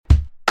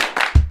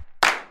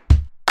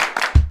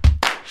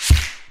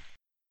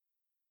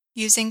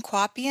Using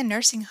QAPI in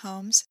Nursing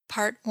Homes,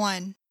 Part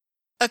 1.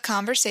 A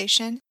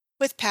Conversation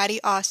with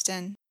Patty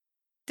Austin.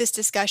 This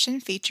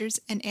discussion features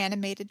an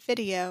animated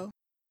video.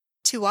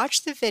 To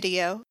watch the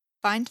video,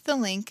 find the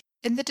link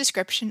in the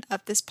description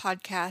of this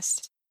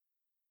podcast.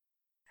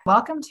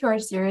 Welcome to our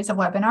series of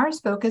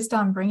webinars focused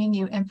on bringing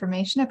you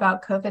information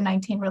about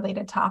COVID-19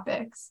 related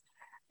topics.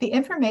 The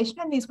information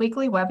in these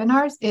weekly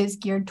webinars is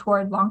geared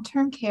toward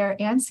long-term care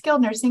and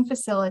skilled nursing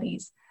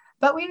facilities,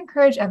 but we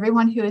encourage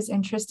everyone who is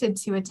interested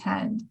to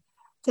attend.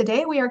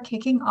 Today, we are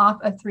kicking off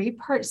a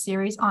three-part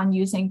series on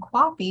using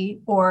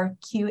QAPI or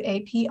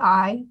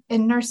QAPI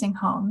in nursing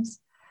homes.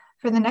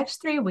 For the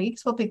next 3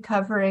 weeks, we'll be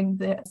covering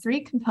the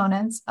three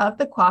components of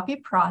the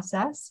QAPI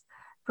process: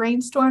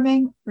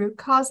 brainstorming, root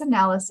cause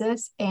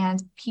analysis,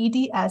 and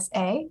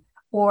PDSA,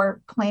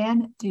 or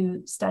Plan,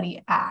 Do,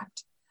 Study,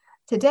 Act.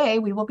 Today,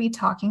 we will be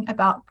talking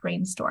about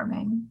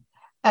brainstorming.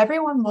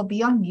 Everyone will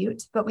be on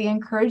mute, but we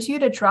encourage you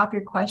to drop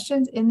your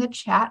questions in the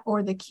chat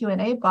or the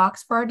Q&A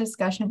box for our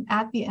discussion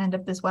at the end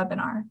of this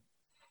webinar.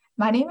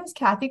 My name is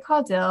Kathy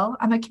Caudill.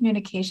 I'm a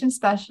communication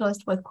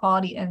specialist with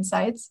Quality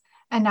Insights,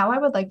 and now I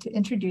would like to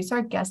introduce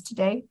our guest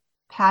today,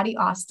 Patty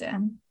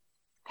Austin.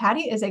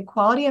 Patty is a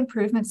quality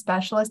improvement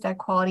specialist at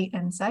Quality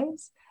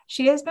Insights.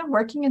 She has been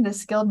working in the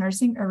skilled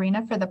nursing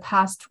arena for the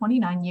past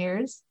 29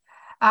 years.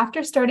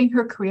 After starting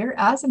her career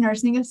as a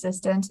nursing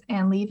assistant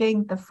and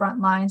leaving the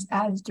front lines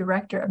as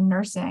director of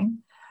nursing,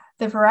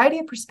 the variety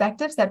of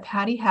perspectives that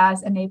Patty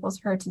has enables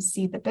her to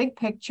see the big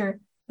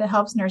picture that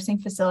helps nursing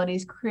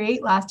facilities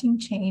create lasting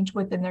change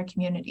within their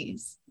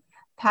communities.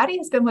 Patty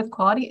has been with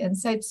Quality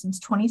Insights since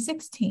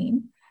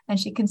 2016, and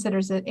she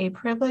considers it a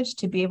privilege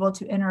to be able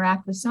to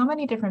interact with so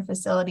many different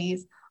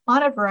facilities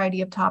on a variety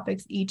of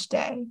topics each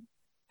day.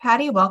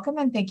 Patty, welcome,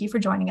 and thank you for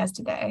joining us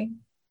today.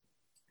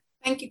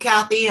 Thank you,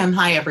 Kathy, and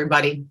hi,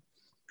 everybody.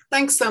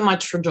 Thanks so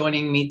much for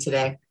joining me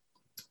today.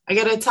 I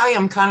got to tell you,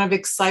 I'm kind of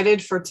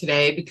excited for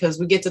today because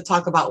we get to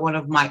talk about one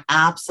of my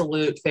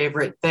absolute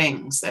favorite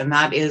things, and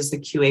that is the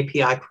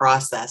QAPI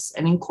process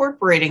and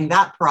incorporating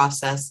that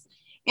process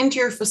into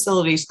your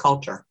facility's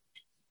culture.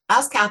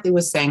 As Kathy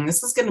was saying,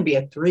 this is going to be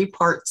a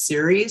three-part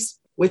series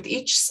with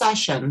each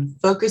session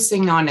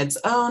focusing on its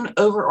own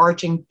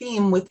overarching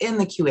theme within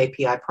the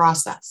QAPI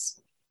process.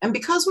 And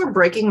because we're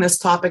breaking this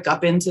topic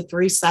up into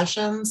 3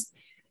 sessions,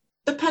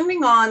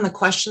 depending on the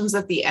questions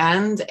at the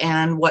end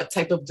and what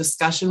type of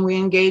discussion we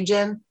engage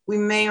in, we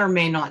may or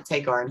may not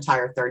take our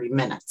entire 30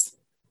 minutes.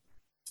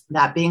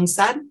 That being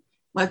said,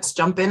 let's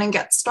jump in and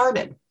get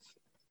started.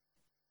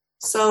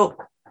 So,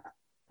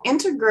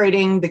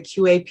 integrating the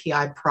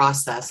QAPI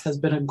process has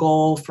been a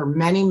goal for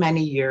many,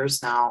 many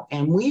years now,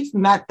 and we've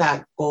met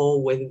that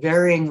goal with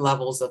varying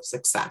levels of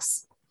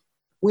success.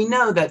 We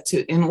know that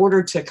in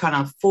order to kind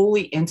of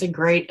fully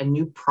integrate a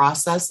new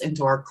process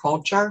into our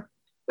culture,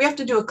 we have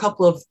to do a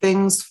couple of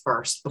things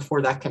first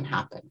before that can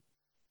happen.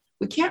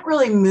 We can't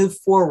really move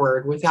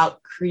forward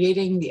without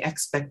creating the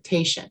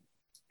expectation.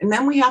 And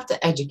then we have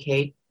to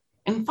educate.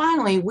 And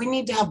finally, we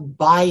need to have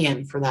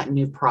buy-in for that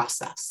new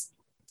process.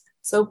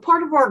 So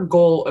part of our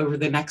goal over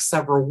the next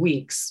several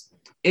weeks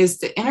is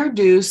to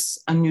introduce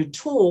a new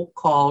tool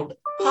called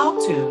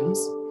Powtoons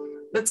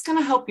that's going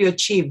to help you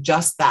achieve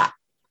just that.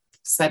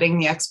 Setting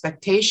the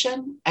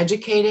expectation,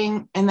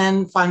 educating, and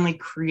then finally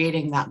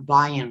creating that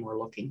buy-in we're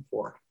looking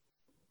for.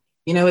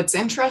 You know, it's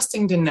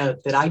interesting to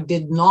note that I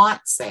did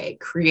not say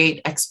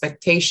create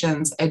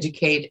expectations,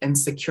 educate, and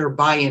secure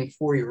buy-in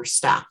for your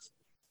staff.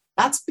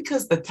 That's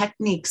because the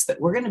techniques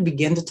that we're going to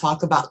begin to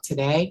talk about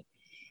today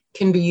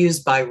can be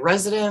used by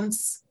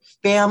residents,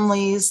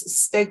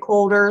 families,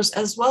 stakeholders,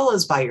 as well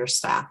as by your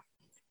staff.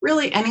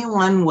 Really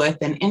anyone with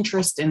an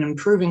interest in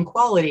improving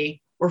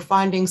quality or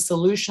finding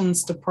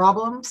solutions to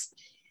problems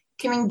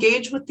can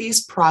engage with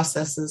these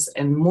processes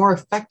and more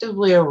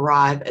effectively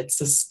arrive at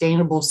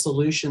sustainable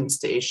solutions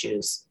to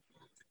issues,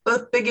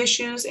 both big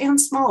issues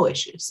and small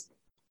issues.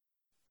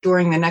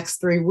 During the next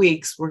 3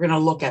 weeks, we're going to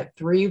look at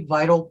 3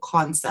 vital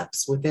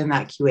concepts within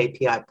that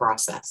QAPI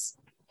process: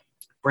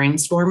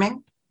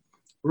 brainstorming,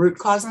 root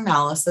cause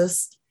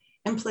analysis,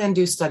 and Plan,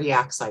 Do, Study,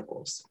 Act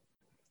cycles.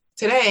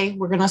 Today,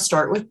 we're going to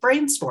start with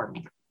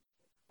brainstorming.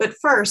 But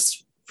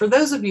first, for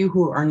those of you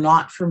who are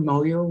not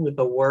familiar with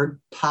the word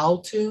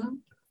Powtoon,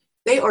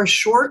 they are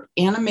short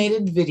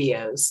animated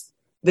videos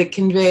that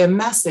convey a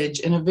message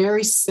in a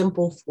very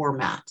simple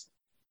format.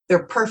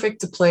 They're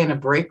perfect to play in a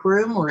break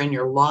room or in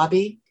your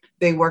lobby.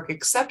 They work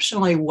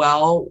exceptionally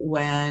well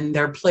when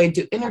they're played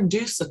to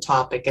introduce a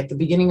topic at the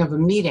beginning of a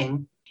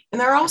meeting.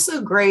 And they're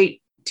also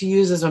great to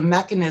use as a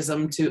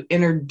mechanism to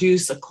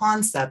introduce a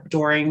concept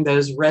during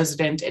those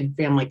resident and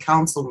family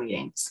council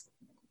meetings.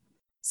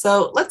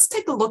 So let's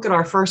take a look at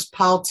our first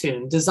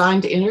Powtoon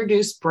designed to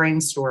introduce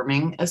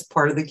brainstorming as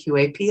part of the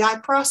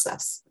QAPI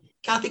process.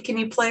 Kathy, can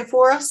you play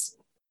for us?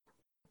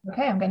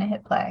 Okay, I'm going to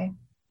hit play.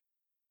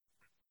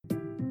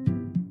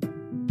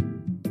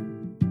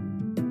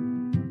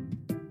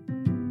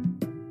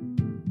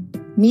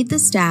 Meet the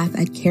staff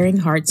at Caring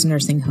Hearts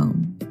Nursing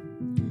Home.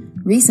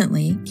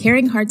 Recently,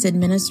 Caring Hearts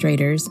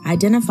administrators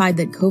identified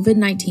that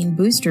COVID-19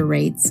 booster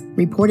rates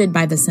reported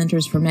by the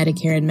Centers for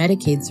Medicare and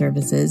Medicaid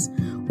Services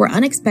were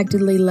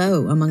unexpectedly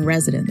low among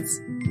residents.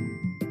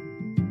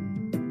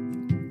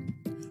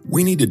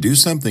 We need to do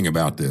something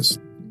about this.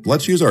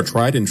 Let's use our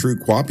tried and true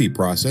QAPI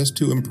process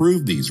to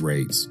improve these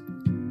rates.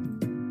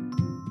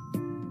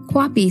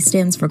 QAPI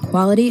stands for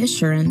Quality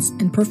Assurance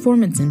and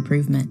Performance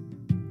Improvement.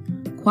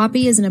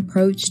 QAPI is an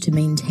approach to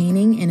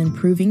maintaining and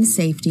improving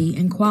safety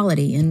and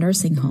quality in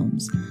nursing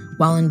homes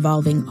while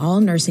involving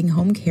all nursing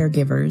home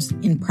caregivers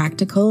in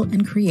practical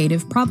and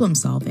creative problem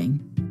solving.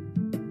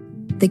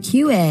 The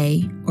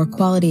QA, or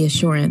Quality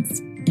Assurance,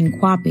 in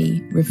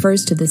QAPI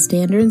refers to the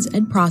standards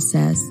and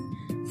process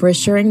for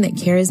assuring that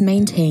care is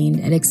maintained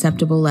at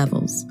acceptable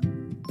levels.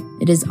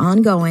 It is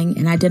ongoing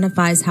and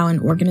identifies how an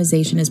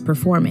organization is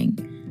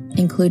performing,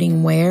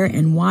 including where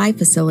and why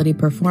facility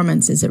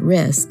performance is at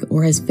risk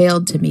or has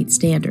failed to meet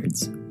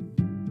standards.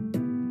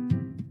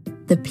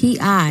 The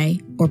PI,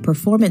 or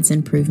performance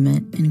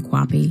improvement, in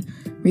QAPI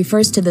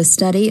refers to the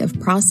study of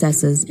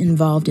processes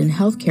involved in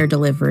healthcare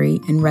delivery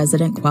and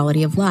resident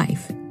quality of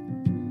life.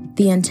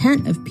 The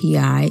intent of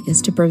PI is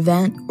to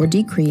prevent or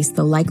decrease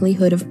the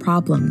likelihood of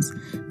problems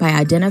by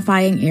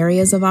identifying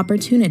areas of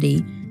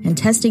opportunity and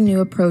testing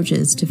new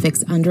approaches to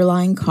fix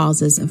underlying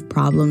causes of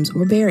problems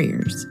or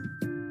barriers.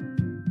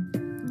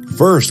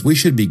 First, we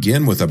should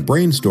begin with a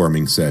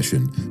brainstorming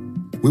session.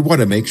 We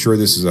want to make sure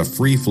this is a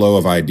free flow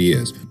of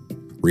ideas.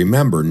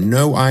 Remember,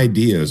 no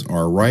ideas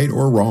are right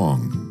or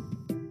wrong.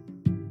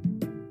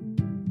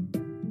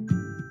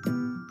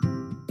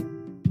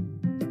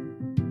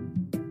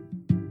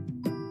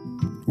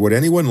 Would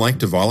anyone like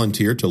to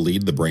volunteer to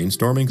lead the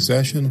brainstorming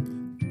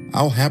session?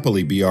 I'll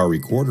happily be our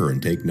recorder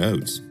and take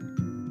notes.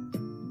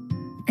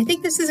 I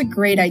think this is a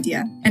great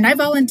idea, and I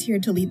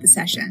volunteered to lead the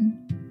session.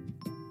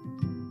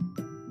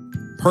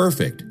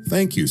 Perfect.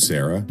 Thank you,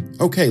 Sarah.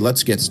 Okay,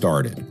 let's get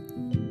started.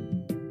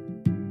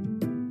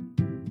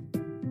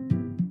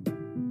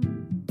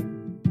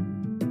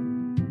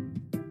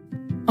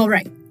 All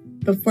right,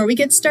 before we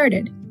get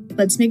started,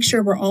 let's make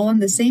sure we're all on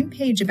the same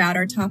page about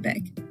our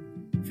topic.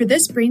 For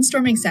this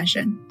brainstorming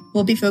session,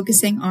 we'll be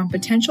focusing on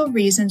potential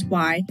reasons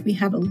why we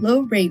have a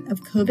low rate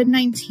of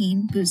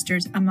COVID-19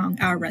 boosters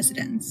among our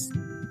residents.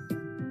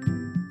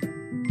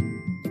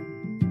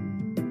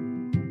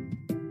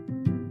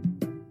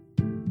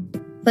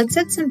 Let's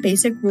set some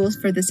basic rules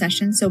for the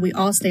session so we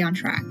all stay on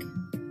track.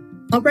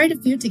 I'll write a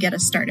few to get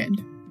us started.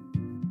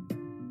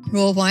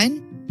 Rule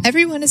 1.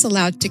 Everyone is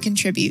allowed to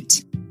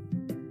contribute.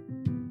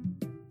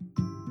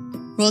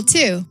 Rule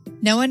 2.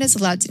 No one is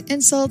allowed to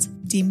insult,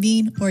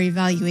 demean, or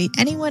evaluate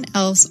anyone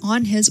else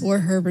on his or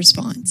her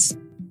response.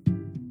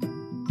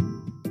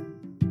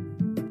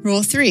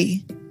 Rule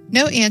 3.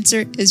 No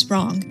answer is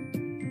wrong.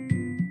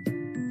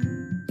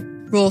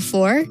 Rule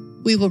 4.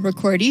 We will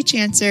record each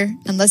answer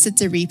unless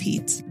it's a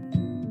repeat.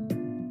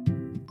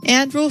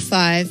 And Rule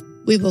 5,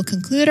 we will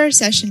conclude our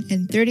session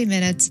in 30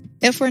 minutes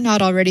if we're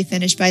not already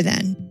finished by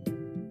then.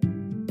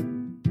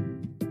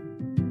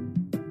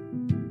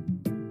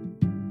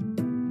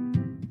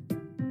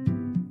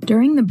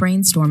 During the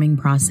brainstorming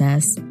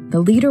process, the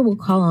leader will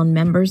call on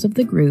members of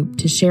the group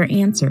to share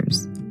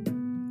answers.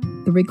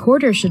 The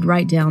recorder should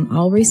write down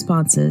all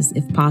responses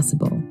if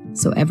possible,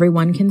 so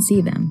everyone can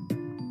see them.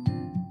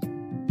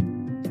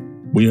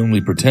 We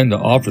only pretend to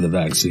offer the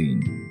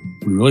vaccine.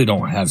 We really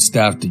don't have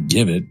staff to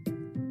give it.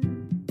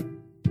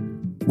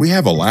 We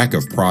have a lack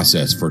of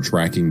process for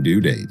tracking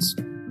due dates.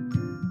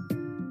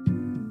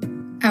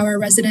 Our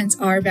residents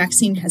are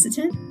vaccine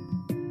hesitant.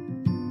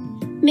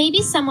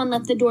 Maybe someone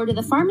left the door to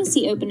the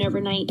pharmacy open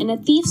overnight and a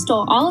thief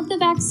stole all of the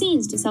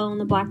vaccines to sell on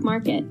the black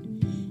market.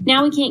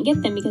 Now we can't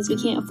get them because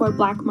we can't afford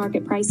black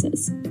market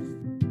prices.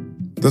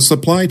 The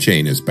supply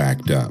chain is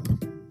backed up.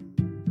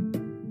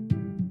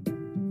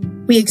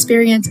 We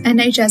experience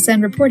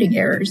NHSN reporting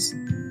errors.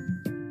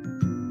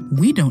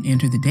 We don't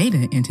enter the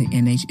data into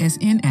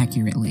NHSN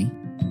accurately.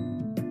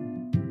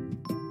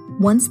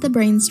 Once the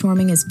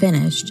brainstorming is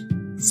finished,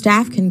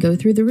 staff can go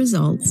through the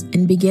results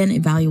and begin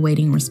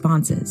evaluating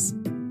responses.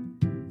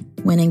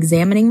 When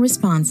examining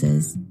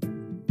responses,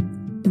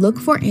 look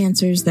for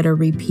answers that are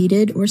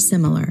repeated or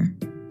similar.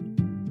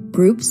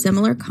 Group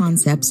similar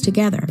concepts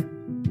together.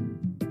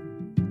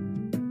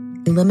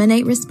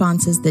 Eliminate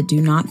responses that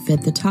do not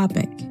fit the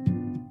topic.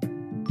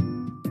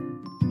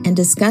 And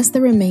discuss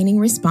the remaining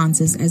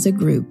responses as a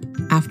group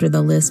after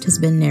the list has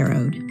been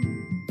narrowed.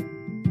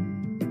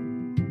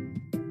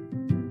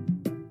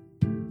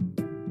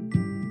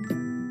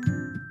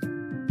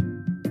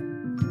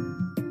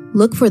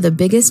 Look for the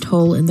biggest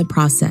hole in the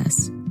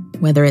process,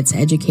 whether it's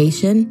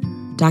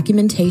education,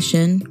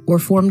 documentation, or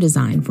form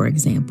design, for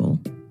example,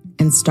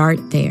 and start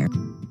there.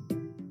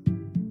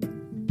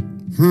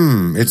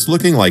 It's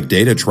looking like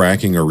data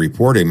tracking or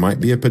reporting might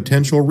be a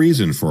potential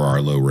reason for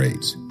our low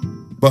rates.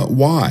 But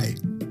why?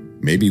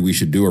 Maybe we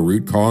should do a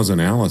root cause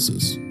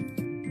analysis.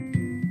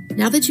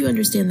 Now that you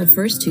understand the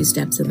first two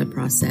steps in the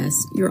process,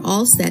 you're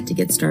all set to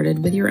get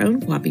started with your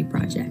own QAPI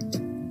project.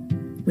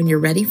 When you're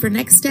ready for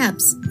next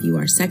steps, view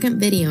our second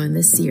video in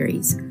this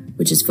series,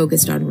 which is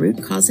focused on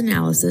root cause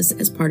analysis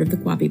as part of the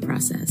QAPI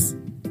process.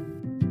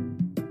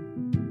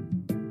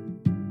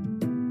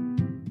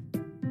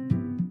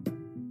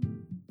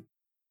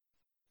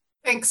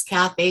 Thanks,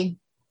 Kathy.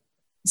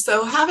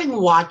 So having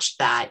watched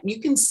that, you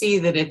can see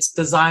that it's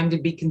designed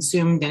to be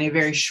consumed in a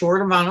very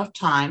short amount of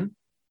time.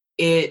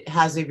 It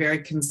has a very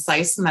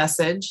concise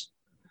message,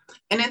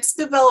 and it's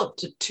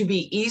developed to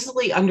be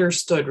easily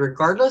understood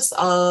regardless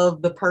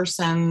of the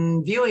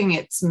person viewing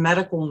its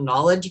medical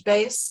knowledge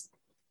base.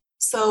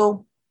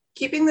 So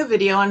keeping the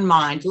video in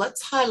mind,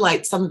 let's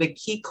highlight some of the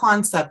key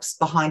concepts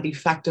behind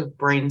effective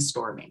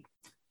brainstorming.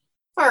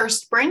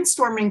 First,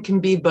 brainstorming can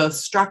be both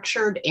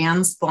structured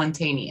and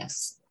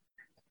spontaneous.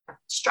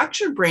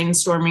 Structured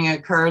brainstorming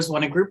occurs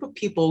when a group of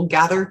people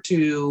gather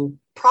to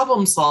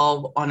problem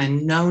solve on a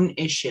known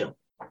issue.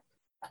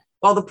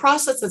 While the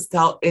process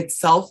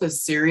itself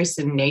is serious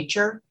in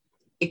nature,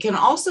 it can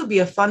also be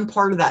a fun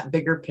part of that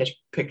bigger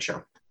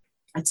picture.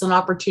 It's an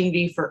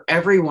opportunity for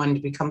everyone to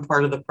become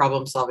part of the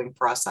problem-solving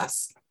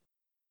process.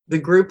 The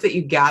group that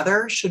you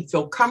gather should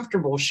feel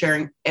comfortable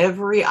sharing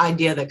every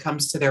idea that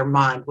comes to their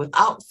mind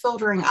without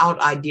filtering out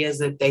ideas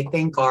that they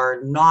think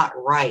are not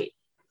right.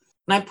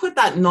 And I put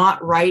that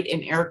 "not right"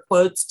 in air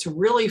quotes to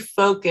really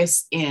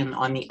focus in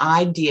on the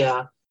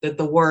idea that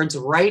the words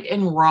right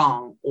and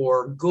wrong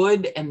or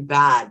good and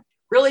bad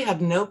really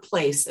have no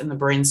place in the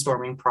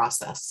brainstorming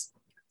process.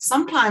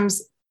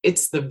 Sometimes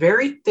it's the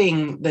very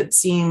thing that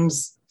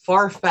seems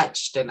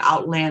far-fetched and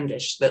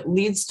outlandish that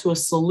leads to a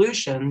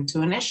solution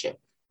to an issue.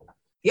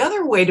 The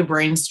other way to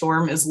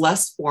brainstorm is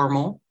less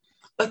formal,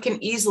 but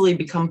can easily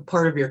become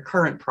part of your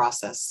current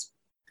process.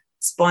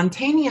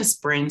 Spontaneous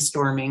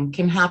brainstorming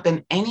can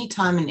happen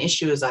anytime an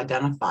issue is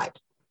identified.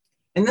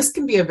 And this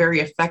can be a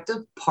very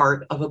effective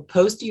part of a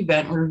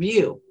post-event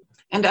review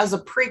and as a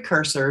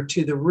precursor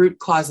to the root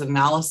cause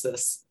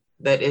analysis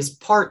that is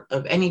part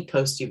of any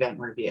post-event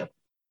review.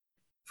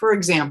 For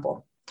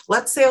example,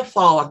 let's say a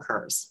fall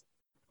occurs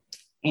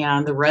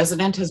and the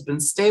resident has been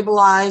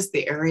stabilized,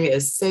 the area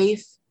is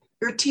safe.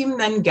 Your team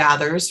then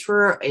gathers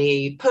for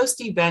a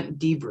post-event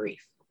debrief.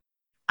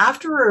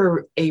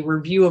 After a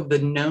review of the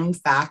known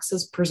facts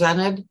is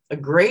presented, a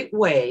great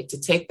way to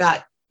take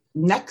that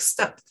next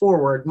step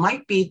forward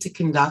might be to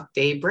conduct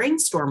a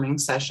brainstorming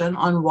session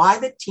on why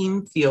the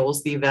team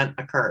feels the event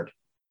occurred.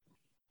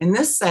 In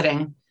this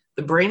setting,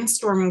 the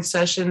brainstorming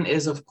session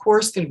is, of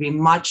course, going to be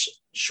much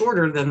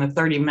shorter than the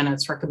 30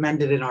 minutes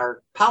recommended in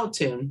our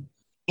Powtoon,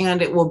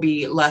 and it will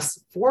be less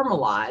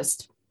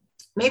formalized,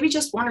 maybe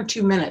just 1 or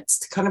 2 minutes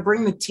to kind of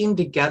bring the team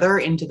together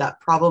into that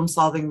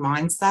problem-solving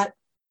mindset.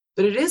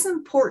 But it is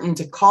important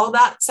to call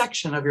that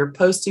section of your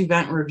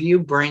post-event review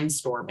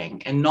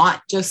brainstorming and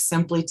not just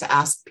simply to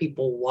ask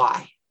people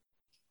why.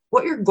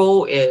 What your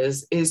goal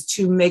is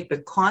to make the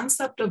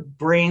concept of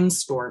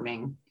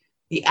brainstorming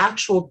the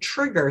actual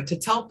trigger to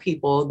tell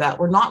people that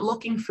we're not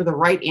looking for the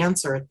right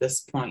answer at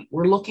this point.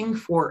 We're looking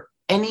for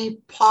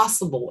any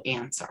possible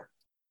answer.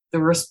 The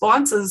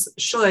responses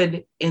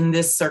should, in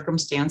this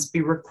circumstance,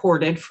 be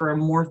recorded for a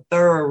more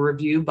thorough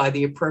review by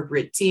the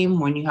appropriate team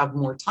when you have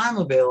more time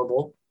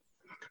available.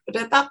 But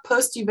at that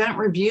post-event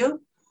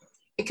review,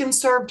 it can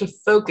serve to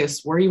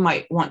focus where you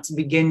might want to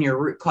begin your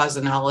root cause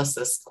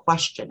analysis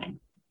questioning.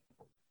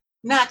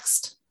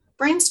 Next,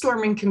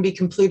 brainstorming can be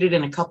completed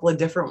in a couple of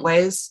different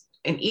ways,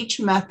 and each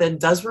method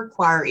does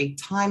require a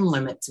time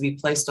limit to be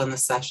placed on the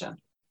session.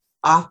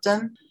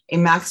 Often, a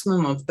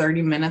maximum of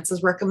 30 minutes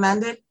is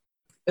recommended,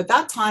 but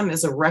that time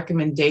is a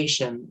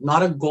recommendation,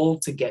 not a goal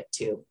to get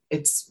to.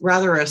 It's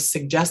rather a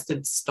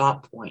suggested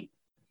stop point.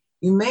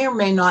 You may or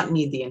may not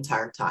need the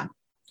entire time.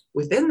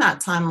 Within that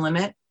time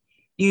limit,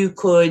 you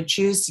could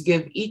choose to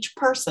give each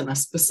person a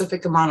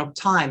specific amount of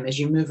time as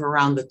you move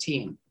around the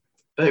team.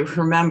 But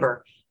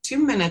remember, 2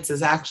 minutes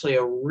is actually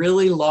a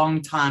really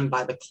long time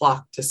by the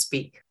clock to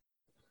speak.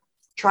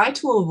 Try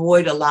to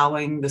avoid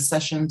allowing the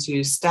session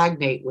to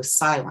stagnate with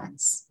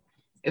silence.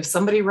 If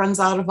somebody runs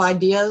out of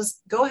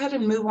ideas, go ahead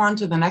and move on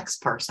to the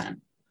next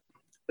person.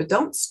 But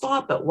don't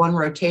stop at one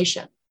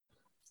rotation.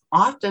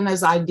 Often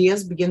as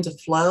ideas begin to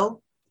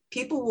flow,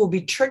 people will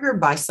be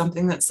triggered by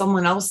something that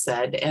someone else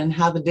said and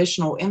have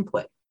additional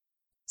input.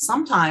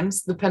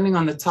 Sometimes, depending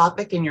on the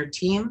topic and your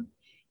team,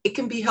 it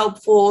can be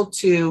helpful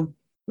to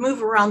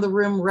move around the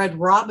room Red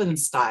Robin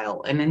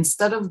style. And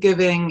instead of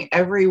giving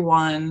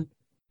everyone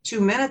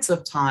 2 minutes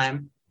of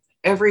time,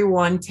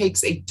 everyone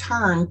takes a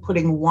turn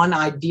putting one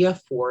idea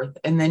forth,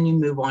 and then you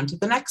move on to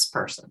the next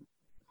person.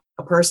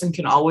 A person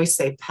can always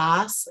say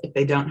pass if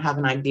they don't have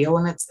an idea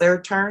when it's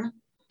their turn.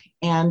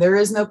 And there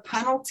is no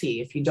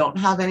penalty. If you don't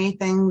have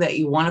anything that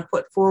you want to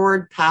put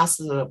forward, pass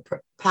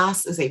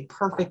is a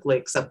perfectly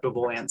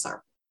acceptable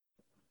answer.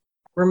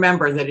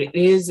 Remember that it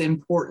is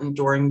important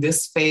during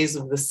this phase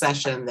of the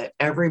session that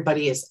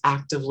everybody is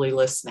actively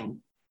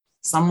listening.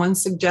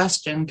 Someone's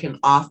suggestion can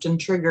often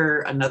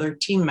trigger another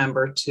team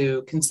member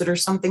to consider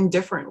something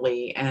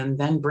differently and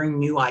then bring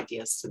new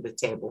ideas to the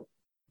table.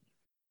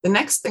 The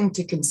next thing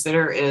to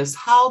consider is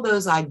how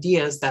those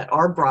ideas that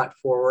are brought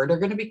forward are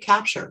going to be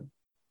captured.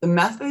 The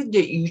method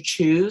that you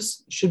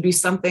choose should be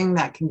something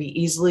that can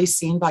be easily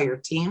seen by your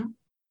team.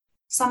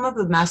 Some of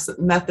the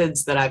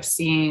methods that I've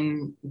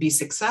seen be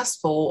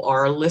successful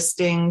are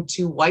listing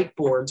to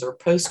whiteboards or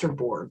poster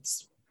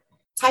boards,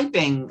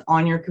 typing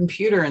on your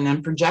computer and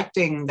then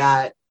projecting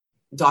that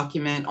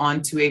document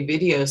onto a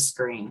video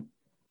screen.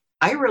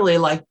 I really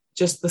like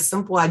just the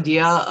simple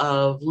idea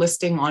of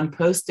listing on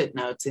Post-it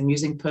notes and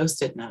using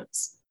Post-it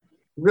notes.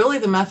 Really,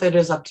 the method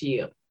is up to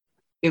you.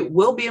 It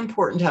will be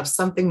important to have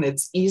something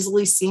that's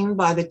easily seen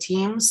by the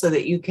team so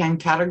that you can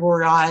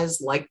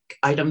categorize like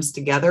items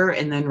together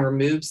and then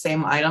remove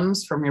same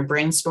items from your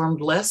brainstormed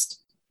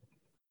list.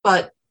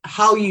 But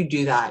how you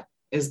do that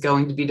is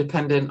going to be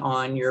dependent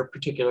on your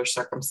particular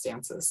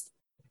circumstances.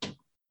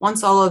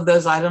 Once all of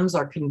those items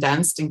are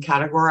condensed and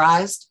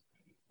categorized,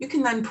 you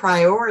can then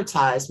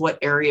prioritize what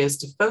areas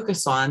to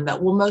focus on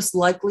that will most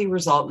likely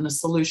result in a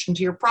solution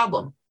to your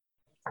problem.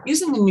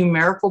 Using a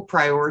numerical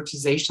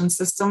prioritization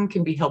system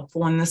can be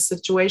helpful in this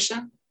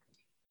situation.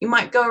 You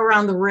might go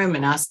around the room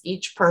and ask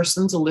each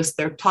person to list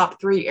their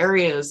top 3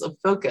 areas of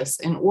focus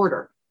in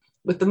order,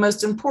 with the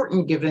most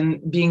important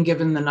being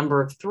given the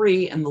number of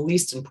 3 and the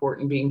least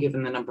important being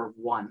given the number of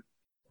 1.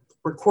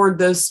 Record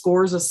those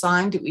scores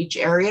assigned to each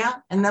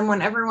area, and then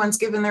when everyone's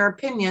given their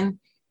opinion,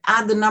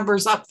 add the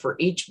numbers up for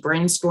each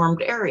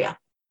brainstormed area.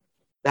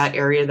 That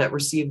area that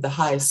received the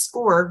highest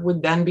score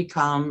would then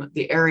become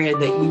the area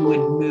that you would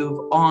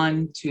move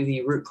on to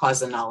the root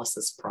cause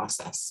analysis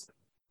process.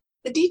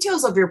 The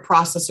details of your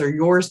process are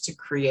yours to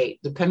create,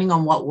 depending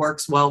on what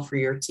works well for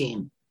your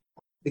team.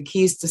 The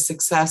keys to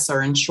success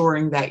are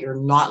ensuring that you're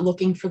not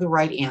looking for the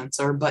right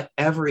answer, but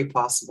every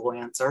possible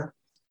answer,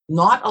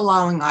 not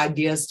allowing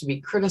ideas to be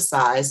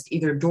criticized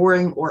either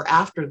during or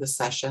after the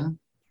session,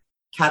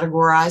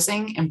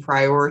 categorizing and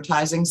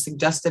prioritizing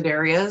suggested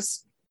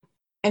areas,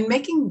 and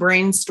making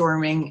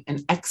brainstorming an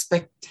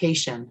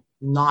expectation,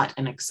 not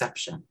an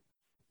exception.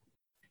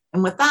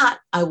 And with that,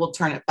 I will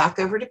turn it back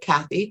over to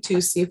Kathy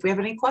to see if we have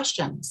any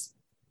questions.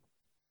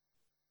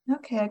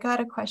 Okay, I got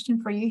a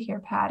question for you here,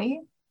 Patty.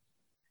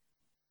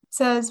 It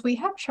says, we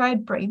have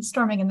tried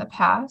brainstorming in the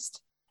past,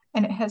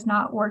 and it has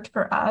not worked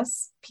for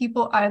us.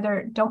 People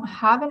either don't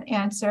have an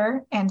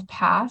answer and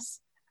pass,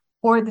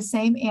 or the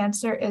same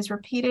answer is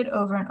repeated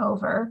over and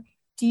over.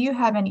 Do you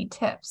have any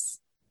tips?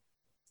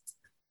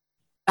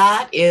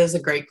 That is a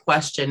great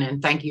question,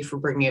 and thank you for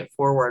bringing it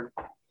forward.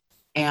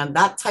 And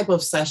that type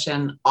of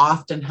session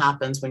often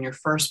happens when you're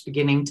first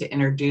beginning to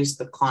introduce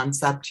the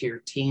concept to your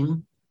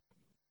team.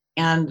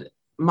 And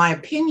my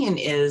opinion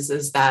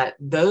is that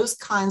those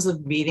kinds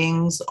of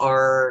meetings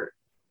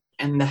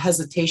and the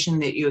hesitation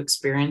that you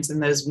experience in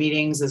those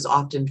meetings is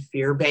often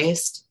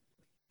fear-based.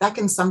 That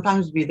can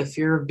sometimes be the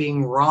fear of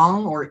being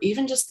wrong, or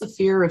even just the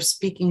fear of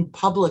speaking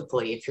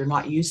publicly if you're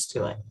not used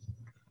to it.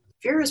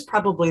 Fear is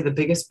probably the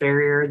biggest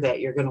barrier that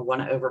you're going to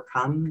want to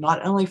overcome,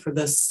 not only for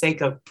the sake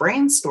of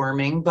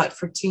brainstorming, but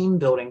for team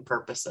building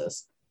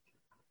purposes.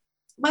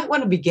 You might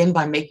want to begin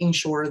by making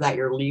sure that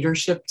your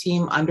leadership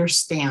team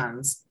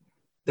understands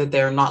that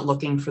they're not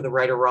looking for the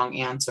right or wrong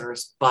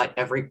answers, but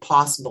every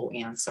possible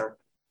answer,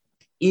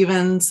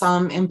 even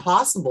some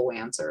impossible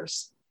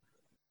answers.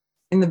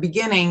 In the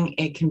beginning,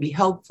 it can be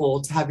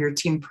helpful to have your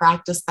team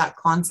practice that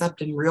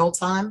concept in real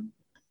time.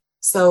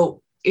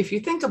 So if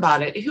you think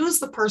about it, who is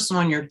the person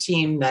on your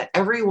team that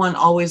everyone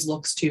always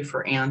looks to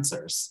for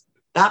answers?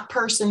 That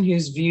person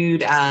who's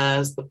viewed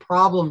as the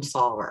problem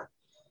solver.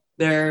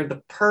 They're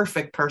the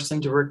perfect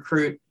person to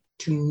recruit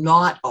to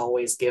not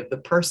always give the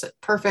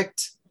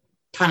perfect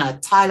kind of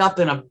tied up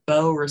in a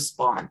bow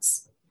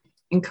response.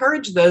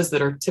 Encourage those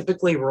that are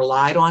typically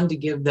relied on to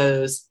give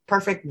those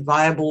perfect,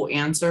 viable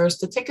answers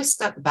to take a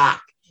step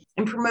back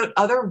and promote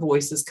other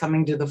voices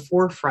coming to the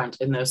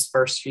forefront in those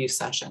first few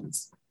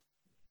sessions.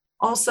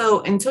 Also,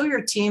 until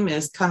your team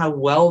is kind of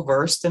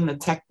well-versed in the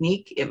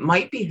technique, it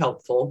might be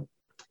helpful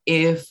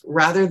if,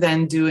 rather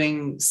than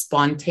doing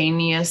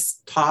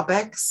spontaneous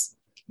topics,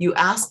 you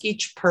ask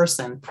each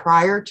person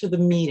prior to the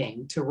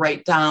meeting to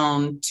write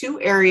down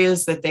 2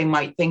 areas that they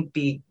might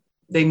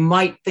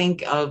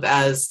think of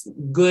as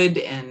good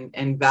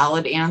and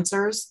valid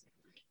answers,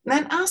 and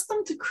then ask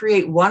them to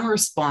create one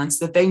response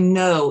that they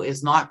know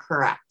is not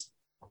correct.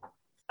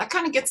 That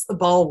kind of gets the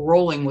ball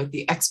rolling with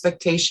the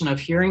expectation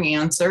of hearing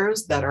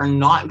answers that are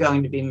not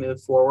going to be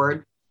moved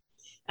forward.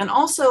 And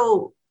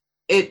also,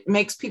 it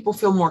makes people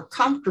feel more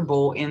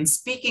comfortable in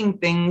speaking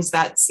things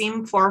that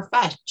seem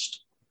far-fetched.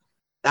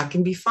 That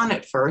can be fun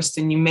at first,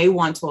 and you may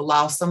want to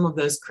allow some of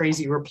those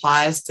crazy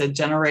replies to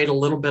generate a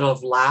little bit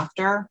of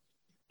laughter.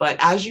 But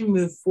as you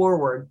move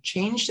forward,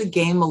 change the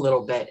game a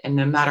little bit, and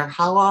no matter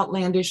how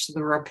outlandish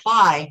the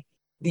reply,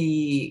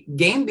 the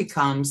game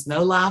becomes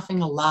no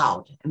laughing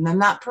aloud. And then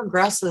that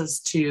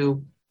progresses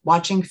to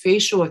watching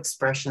facial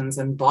expressions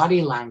and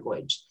body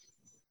language.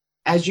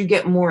 As you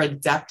get more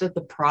adept at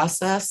the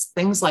process,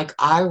 things like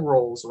eye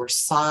rolls or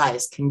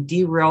sighs can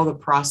derail the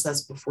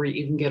process before you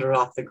even get it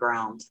off the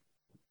ground.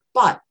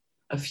 But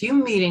A few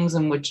meetings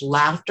in which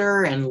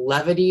laughter and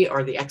levity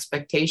are the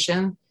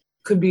expectation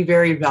could be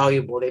very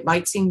valuable. They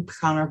might seem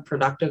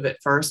counterproductive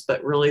at first,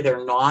 but really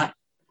they're not.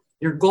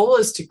 Your goal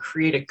is to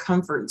create a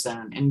comfort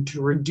zone and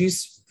to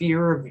reduce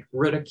fear of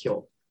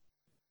ridicule.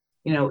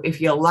 If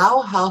you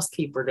allow a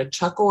housekeeper to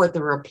chuckle at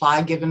the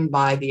reply given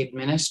by the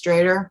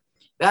administrator,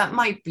 that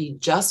might be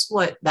just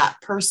what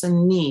that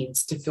person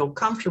needs to feel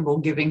comfortable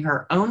giving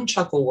her own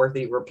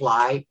chuckle-worthy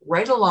reply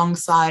right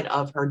alongside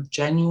of her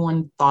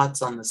genuine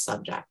thoughts on the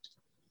subject.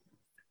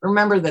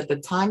 Remember that the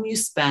time you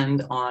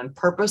spend on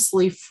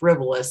purposely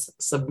frivolous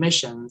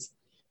submissions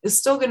is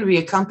still going to be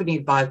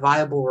accompanied by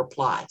viable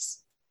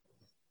replies.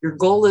 Your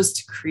goal is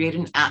to create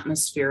an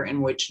atmosphere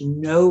in which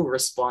no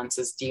response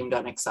is deemed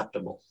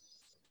unacceptable.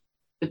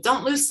 But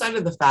don't lose sight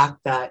of the fact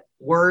that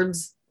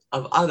words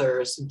of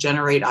others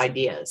generate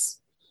ideas.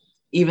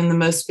 Even the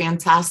most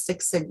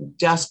fantastic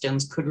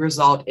suggestions could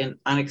result in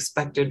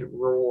unexpected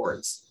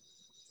rewards.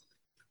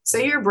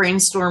 Say you're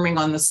brainstorming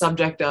on the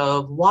subject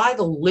of why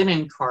the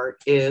linen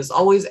cart is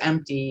always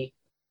empty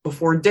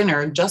before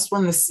dinner, just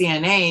when the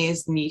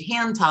CNAs need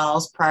hand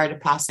towels prior to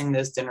passing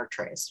those dinner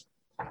trays.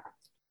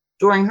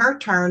 During her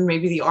turn,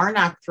 maybe the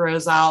RNAC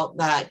throws out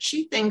that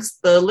she thinks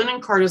the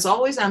linen cart is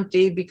always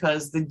empty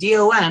because the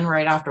DON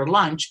right after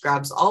lunch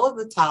grabs all of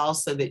the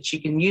towels so that she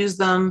can use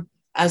them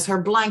as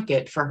her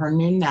blanket for her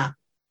noon nap.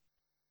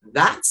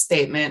 That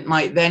statement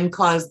might then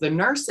cause the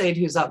nurse aide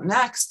who's up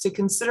next to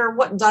consider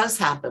what does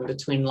happen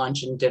between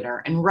lunch and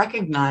dinner and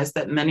recognize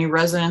that many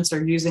residents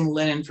are using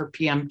linen for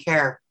PM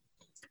care.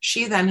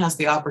 She then has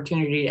the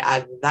opportunity to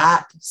add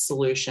that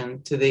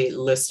solution to the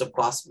list of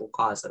possible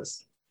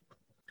causes.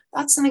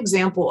 That's an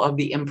example of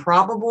the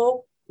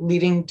improbable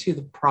leading to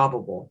the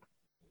probable.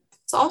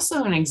 It's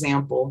also an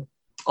example,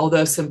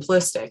 although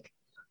simplistic,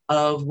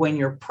 of when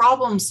your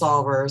problem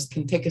solvers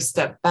can take a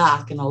step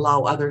back and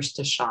allow others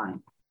to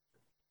shine.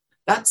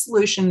 That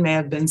solution may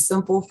have been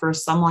simple for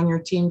some on your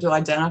team to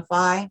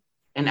identify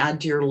and add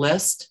to your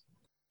list,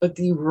 but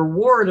the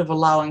reward of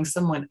allowing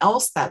someone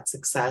else that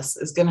success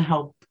is going to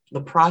help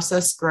the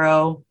process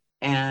grow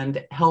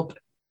and help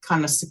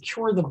kind of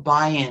secure the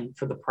buy-in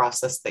for the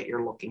process that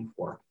you're looking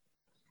for.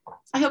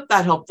 I hope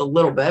that helped a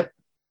little bit.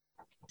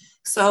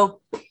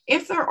 So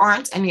if there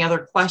aren't any other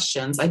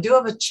questions, I do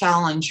have a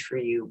challenge for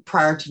you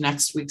prior to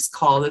next week's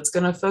call that's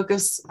going to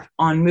focus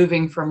on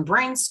moving from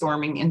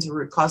brainstorming into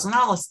root cause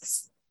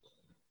analysis.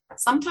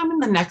 Sometime in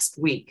the next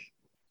week,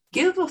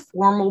 give a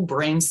formal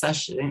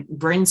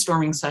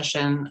brainstorming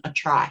session a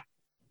try.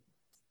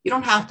 You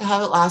don't have to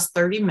have it last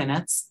 30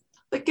 minutes,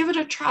 but give it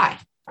a try.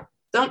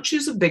 Don't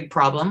choose a big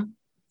problem.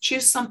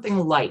 Choose something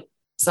light,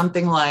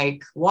 something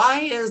like,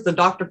 why is the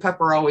Dr.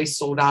 Pepper always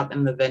sold out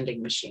in the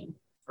vending machine?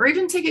 Or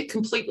even take it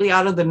completely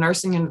out of the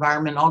nursing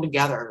environment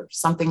altogether.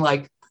 Something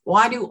like,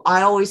 why do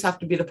I always have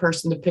to be the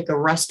person to pick a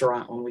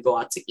restaurant when we go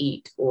out to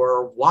eat?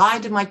 Or why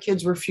do my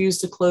kids refuse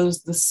to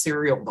close the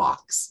cereal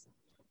box?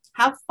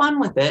 Have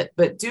fun with it,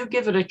 but do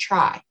give it a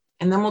try.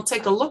 And then we'll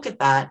take a look at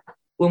that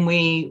when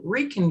we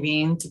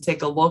reconvene to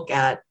take a look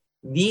at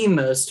the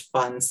most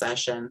fun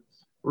session,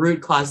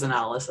 root cause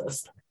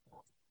analysis.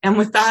 And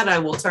with that, I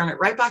will turn it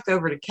right back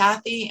over to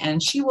Kathy,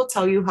 and she will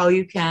tell you how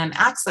you can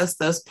access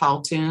those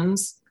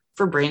Powtoons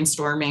for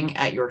brainstorming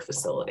at your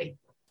facility.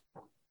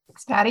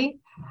 Thanks, Patty.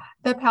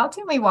 The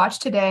Powtoon we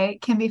watched today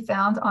can be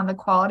found on the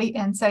Quality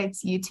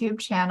Insights YouTube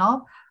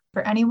channel.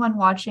 For anyone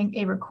watching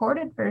a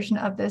recorded version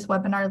of this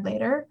webinar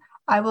later,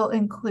 I will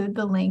include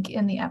the link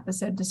in the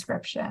episode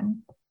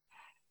description.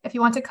 If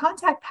you want to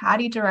contact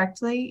Patty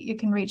directly, you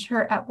can reach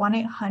her at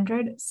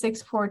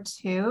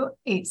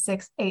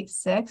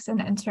 1-800-642-8686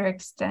 and enter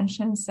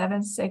extension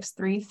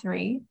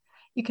 7633.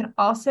 You can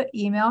also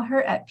email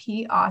her at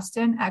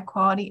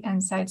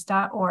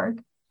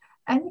paustin@qualityinsights.org.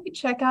 And you can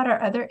check out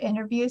our other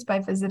interviews by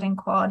visiting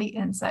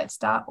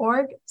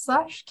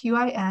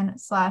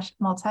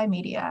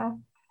qualityinsights.org/QIN/multimedia.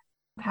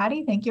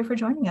 Patty, thank you for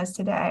joining us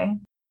today.